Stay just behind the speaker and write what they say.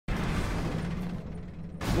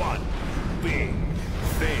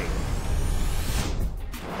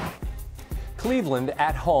Cleveland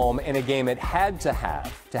at home in a game it had to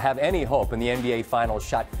have any hope in the NBA Finals,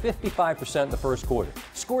 shot 55% in the first quarter,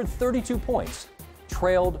 scored 32 points,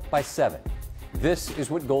 trailed by 7. This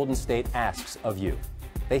is what Golden State asks of you.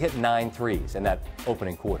 They hit 9 threes in that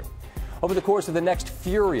opening quarter. Over the course of the next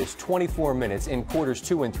furious 24 minutes in quarters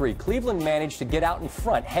 2 and 3, Cleveland managed to get out in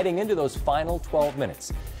front heading into those final 12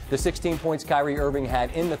 minutes. The 16 points Kyrie Irving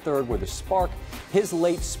had in the third were the spark. His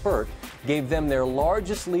late spurt gave them their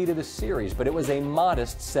largest lead of the series, but it was a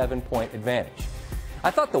modest 7-point advantage.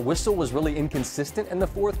 I thought the whistle was really inconsistent in the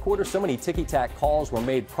fourth quarter. So many ticky-tack calls were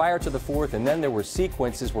made prior to the fourth, and then there were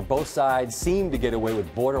sequences where both sides seemed to get away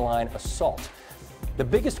with borderline assault. The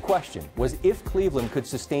biggest question was if Cleveland could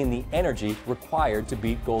sustain the energy required to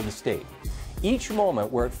beat Golden State. Each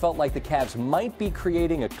moment where it felt like the Cavs might be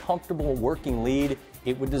creating a comfortable working lead,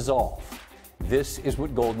 it would dissolve. This is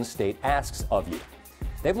what Golden State asks of you.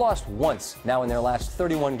 They've lost once now in their last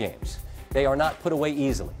 31 games. They are not put away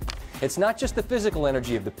easily. It's not just the physical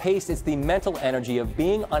energy of the pace, it's the mental energy of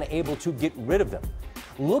being unable to get rid of them.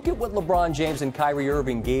 Look at what LeBron James and Kyrie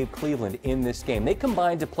Irving gave Cleveland in this game. They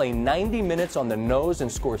combined to play 90 minutes on the nose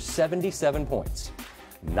and score 77 points.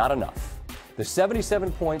 Not enough. The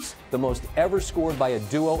 77 points, the most ever scored by a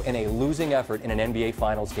duo in a losing effort in an NBA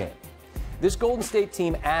Finals game. This Golden State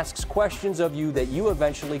team asks questions of you that you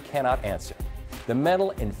eventually cannot answer. The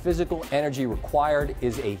mental and physical energy required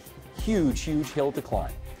is a huge, huge hill to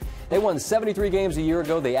climb. They won 73 games a year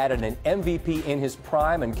ago. They added an MVP in his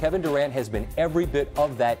prime, and Kevin Durant has been every bit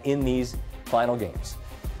of that in these final games.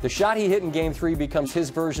 The shot he hit in Game 3 becomes his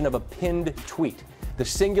version of a pinned tweet, the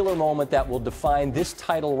singular moment that will define this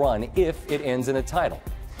title run if it ends in a title.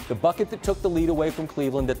 The bucket that took the lead away from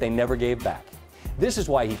Cleveland that they never gave back. This is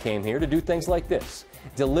why he came here, to do things like this,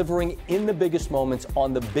 delivering in the biggest moments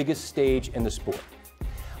on the biggest stage in the sport.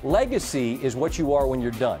 Legacy is what you are when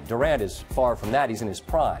you're done. Durant is far from that. He's in his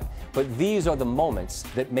prime. But these are the moments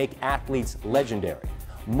that make athletes legendary.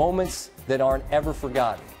 Moments that aren't ever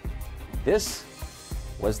forgotten. This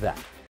was that.